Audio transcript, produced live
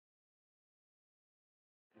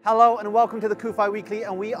Hello and welcome to the CUFI Weekly,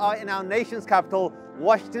 and we are in our nation's capital,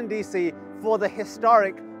 Washington, D.C. for the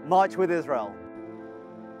historic March with Israel.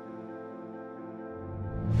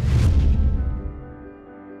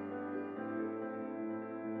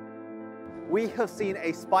 We have seen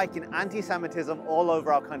a spike in anti-Semitism all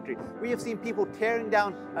over our country. We have seen people tearing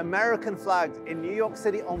down American flags in New York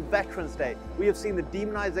City on Veterans Day. We have seen the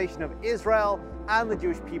demonization of Israel and the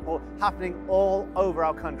Jewish people happening all over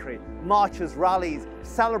our country. Marches, rallies,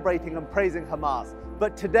 celebrating and praising Hamas.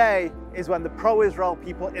 But today is when the pro-Israel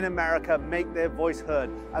people in America make their voice heard,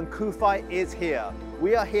 and CUFI is here.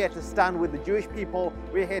 We are here to stand with the Jewish people.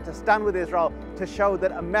 We are here to stand with Israel to show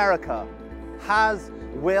that America has,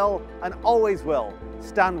 will, and always will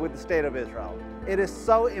stand with the state of Israel. It is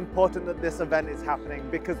so important that this event is happening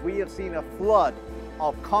because we have seen a flood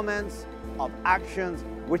of comments, of actions,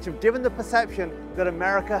 which have given the perception that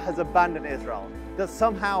America has abandoned Israel, that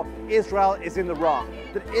somehow Israel is in the wrong,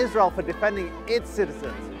 that Israel for defending its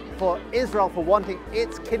citizens, for Israel for wanting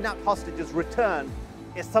its kidnapped hostages returned,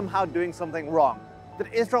 is somehow doing something wrong,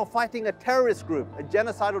 that Israel fighting a terrorist group, a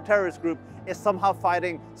genocidal terrorist group, is somehow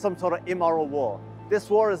fighting some sort of immoral war. This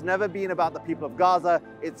war has never been about the people of Gaza.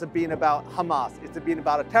 It's been about Hamas. It's been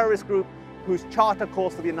about a terrorist group whose charter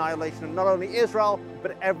calls for the annihilation of not only Israel,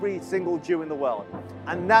 but every single Jew in the world.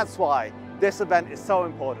 And that's why this event is so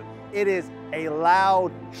important. It is a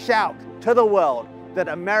loud shout to the world that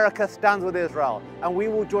America stands with Israel, and we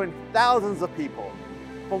will join thousands of people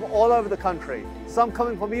from all over the country, some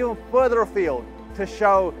coming from even further afield, to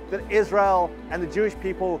show that Israel and the Jewish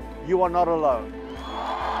people, you are not alone.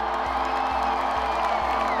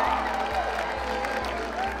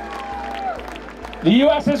 The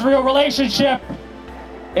U.S.-Israel relationship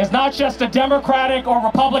is not just a Democratic or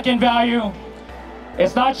Republican value.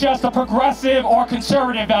 It's not just a progressive or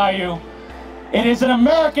conservative value. It is an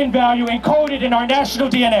American value encoded in our national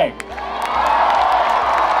DNA.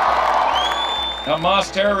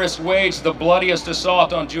 Hamas terrorists waged the bloodiest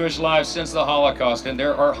assault on Jewish lives since the Holocaust, and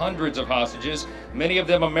there are hundreds of hostages, many of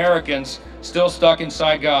them Americans, still stuck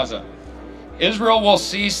inside Gaza. Israel will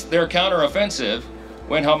cease their counteroffensive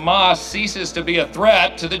when Hamas ceases to be a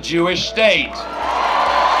threat to the Jewish state.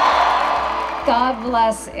 God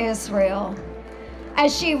bless Israel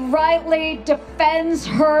as she rightly defends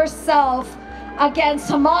herself against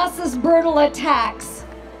Hamas's brutal attacks.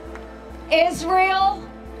 Israel,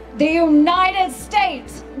 the United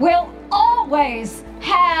States, will always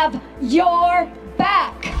have your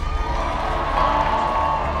back.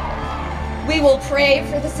 We will pray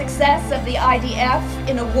for the success of the IDF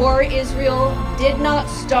in a war Israel did not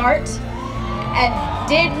start and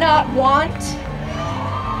did not want,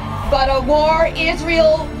 but a war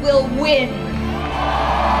Israel will win,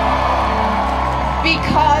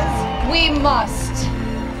 because we must.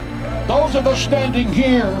 Those of us standing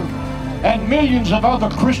here and millions of other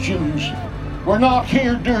Christians were not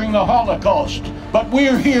here during the Holocaust, but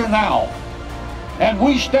we're here now. And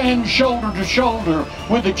we stand shoulder to shoulder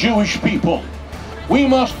with the Jewish people. We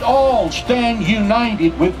must all stand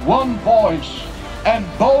united with one voice and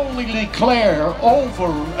boldly declare over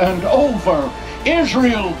and over,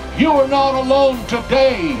 Israel, you are not alone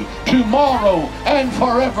today, tomorrow, and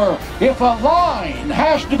forever. If a line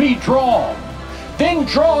has to be drawn, then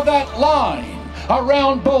draw that line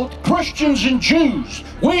around both Christians and Jews.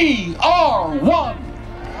 We are one.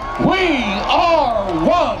 We are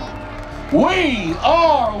one. We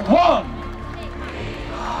are one.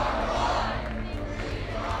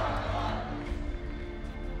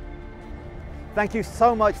 Thank you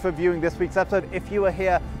so much for viewing this week's episode. If you are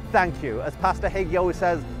here, thank you. As Pastor Hagee always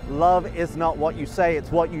says, love is not what you say,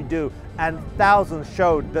 it's what you do. And thousands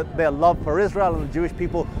showed that their love for Israel and the Jewish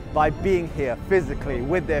people by being here physically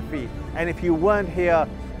with their feet. And if you weren't here,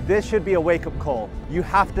 this should be a wake-up call. You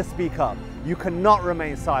have to speak up. You cannot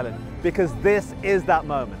remain silent, because this is that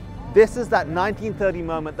moment. This is that 1930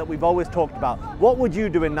 moment that we've always talked about. What would you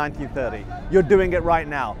do in 1930? You're doing it right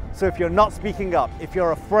now. So if you're not speaking up, if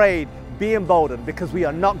you're afraid, be emboldened, because we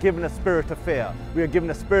are not given a spirit of fear. We are given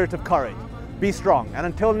a spirit of courage. Be strong. And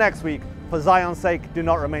until next week, for Zion's sake, do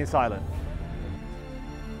not remain silent.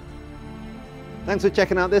 Thanks for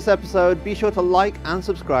checking out this episode. Be sure to like and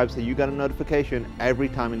subscribe so you get a notification every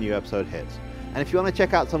time a new episode hits. And if you want to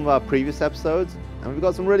check out some of our previous episodes, and we've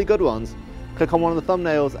got some really good ones, click on one of the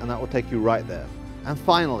thumbnails and that will take you right there. And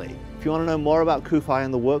finally, if you want to know more about CUFI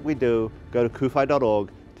and the work we do, go to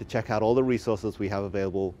CUFI.org to check out all the resources we have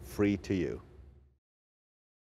available free to you.